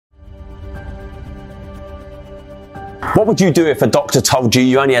What would you do if a doctor told you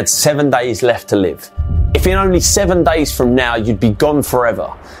you only had 7 days left to live? If in only 7 days from now you'd be gone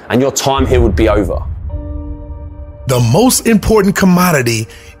forever and your time here would be over? The most important commodity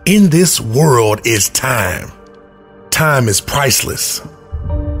in this world is time. Time is priceless.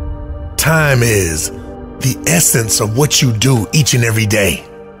 Time is the essence of what you do each and every day.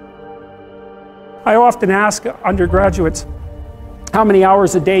 I often ask undergraduates how many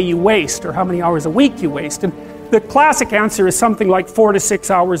hours a day you waste or how many hours a week you waste. And the classic answer is something like 4 to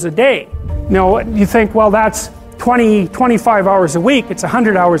 6 hours a day. Now, you think, well, that's 20, 25 hours a week. It's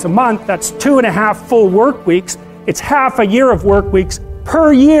 100 hours a month. That's 2.5 full work weeks. It's half a year of work weeks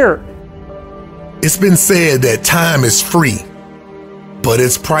per year. It's been said that time is free, but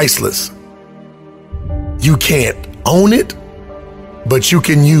it's priceless. You can't own it, but you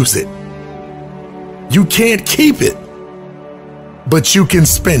can use it. You can't keep it, but you can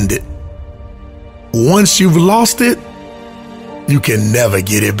spend it. Once you've lost it, you can never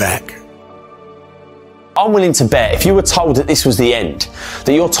get it back. I'm willing to bet if you were told that this was the end,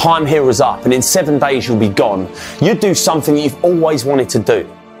 that your time here was up and in 7 days you'll be gone, you'd do something that you've always wanted to do.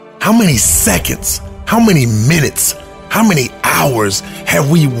 How many seconds, how many minutes, how many hours have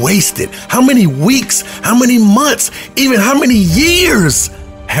we wasted? How many weeks, how many months, even how many years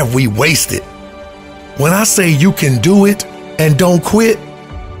have we wasted? When I say you can do it and don't quit,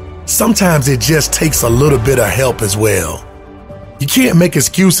 sometimes it just takes a little bit of help as well. You can't make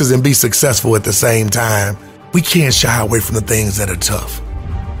excuses and be successful at the same time. We can't shy away from the things that are tough.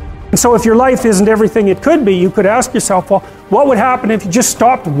 And so if your life isn't everything it could be, you could ask yourself, well, what would happen if you just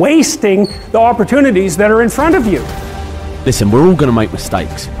stopped wasting the opportunities that are in front of you? Listen, we're all going to make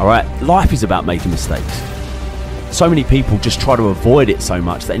mistakes, all right? Life is about making mistakes. So many people just try to avoid it so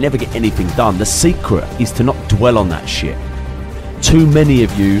much they never get anything done. The secret is to not dwell on that shit. Too many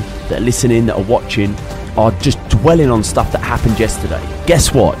of you that are listening, that are watching, are just dwelling on stuff that happened yesterday.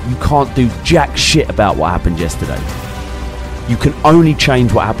 Guess what? You can't do jack shit about what happened yesterday. You can only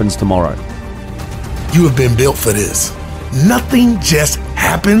change what happens tomorrow. You have been built for this. Nothing just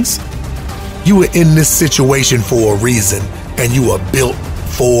happens. You were in this situation for a reason, and you are built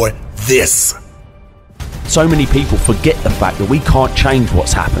for this. So many people forget the fact that we can't change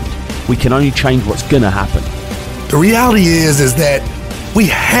what's happened. We can only change what's gonna happen. The reality is that we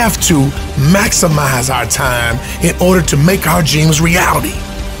have to maximize our time in order to make our dreams reality.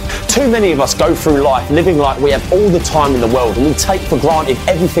 Too many of us go through life living like we have all the time in the world and we take for granted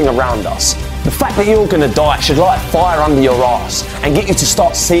everything around us. The fact that you're going to die should light a fire under your ass and get you to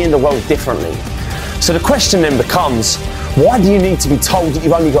start seeing the world differently. So the question then becomes, why do you need to be told that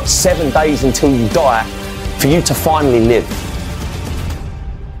you've only got 7 days until you die for you to finally live?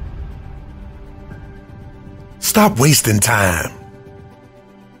 Stop wasting time.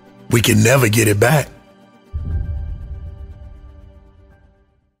 We can never get it back.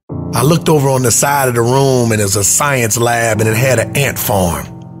 I looked over on the side of the room and there's a science lab and it had an ant farm.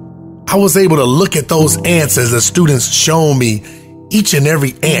 I was able to look at those ants as the students showed me each and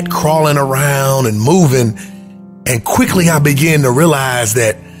every ant crawling around and moving. And quickly I began to realize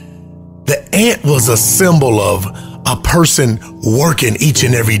that the ant was a symbol of a person working each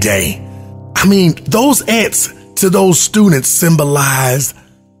and every day. I mean, those ants to those students symbolized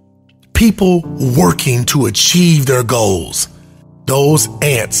people working to achieve their goals. Those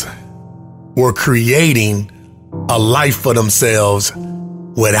ants were creating a life for themselves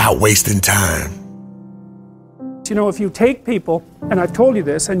without wasting time. You know, if you take people, and I've told you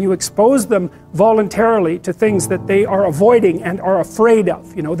this, and you expose them voluntarily to things that they are avoiding and are afraid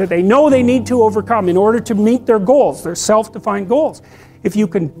of, you know, that they know they need to overcome in order to meet their goals, their self-defined goals. If you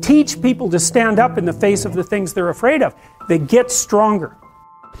can teach people to stand up in the face of the things they're afraid of, they get stronger.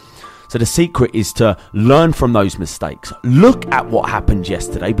 So the secret is to learn from those mistakes. Look at what happened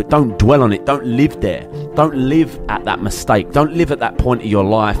yesterday, but don't dwell on it. Don't live there. Don't live at that mistake. Don't live at that point of your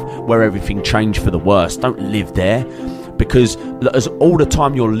life where everything changed for the worse. Don't live there, because as all the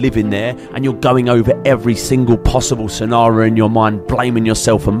time you're living there and you're going over every single possible scenario in your mind, blaming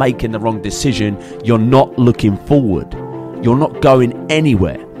yourself for making the wrong decision, you're not looking forward. You're not going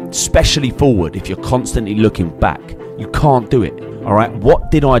anywhere, especially forward if you're constantly looking back. You can't do it. All right,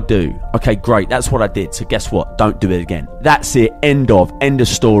 what did I do? Okay, great, that's what I did. So guess what? Don't do it again. That's it. End of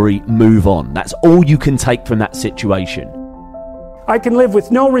story. Move on. That's all you can take from that situation. I can live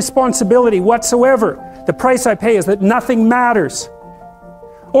with no responsibility whatsoever. The price I pay is that nothing matters.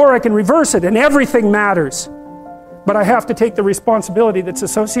 Or I can reverse it and everything matters. But I have to take the responsibility that's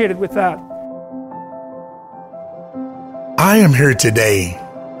associated with that. I am here today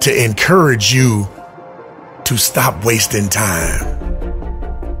to encourage you to stop wasting time.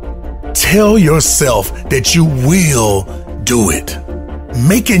 Tell yourself that you will do it.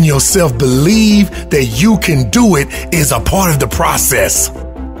 Making yourself believe that you can do it is a part of the process.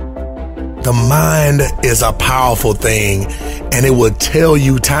 The mind is a powerful thing, and it will tell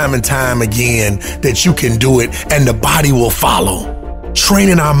you time and time again that you can do it, and the body will follow.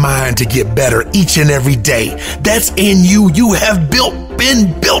 Training our mind to get better each and every day. That's in you. You have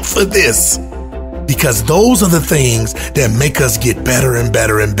been built for this. Because those are the things that make us get better and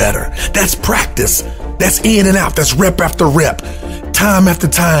better and better. That's practice. That's in and out. That's rep after rep. Time after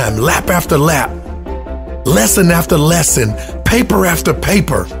time. Lap after lap. Lesson after lesson. Paper after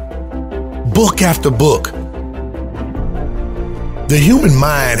paper. Book after book. The human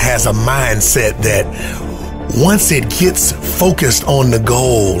mind has a mindset that once it gets focused on the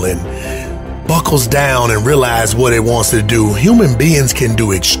goal and buckles down and realizes what it wants to do, human beings can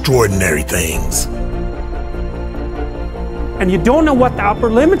do extraordinary things. And you don't know what the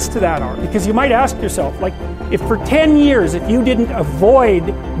upper limits to that are, because you might ask yourself, like, if for 10 years, if you didn't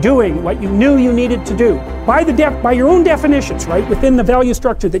avoid doing what you knew you needed to do, by your own definitions, right, within the value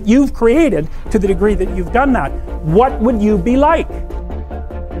structure that you've created to the degree that you've done that, what would you be like?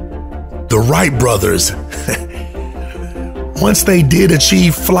 The Wright brothers, once they did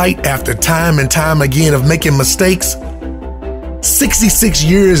achieve flight after time and time again of making mistakes, 66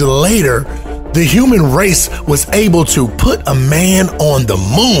 years later, the human race was able to put a man on the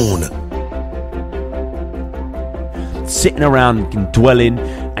moon. Sitting around and dwelling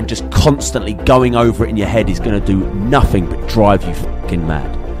and just constantly going over it in your head is going to do nothing but drive you fucking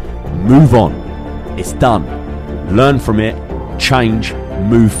mad. Move on. It's done. Learn from it. Change.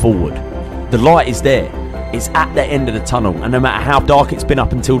 Move forward. The light is there. It's at the end of the tunnel, and no matter how dark it's been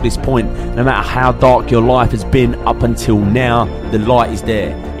up until this point, no matter how dark your life has been up until now, the light is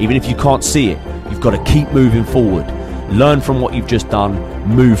there. Even if you can't see it, you've got to keep moving forward. Learn from what you've just done,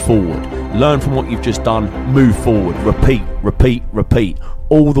 move forward. Learn from what you've just done, move forward. Repeat, repeat, repeat,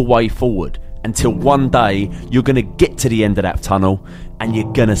 all the way forward until one day you're going to get to the end of that tunnel and you're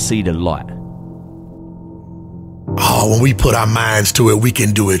going to see the light. Oh, when we put our minds to it, we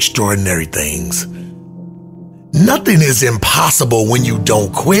can do extraordinary things. Nothing is impossible when you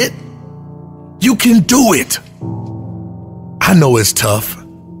don't quit. You can do it. I know it's tough,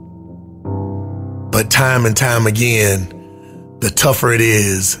 but time and time again, the tougher it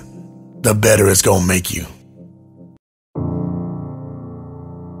is, the better it's gonna make you.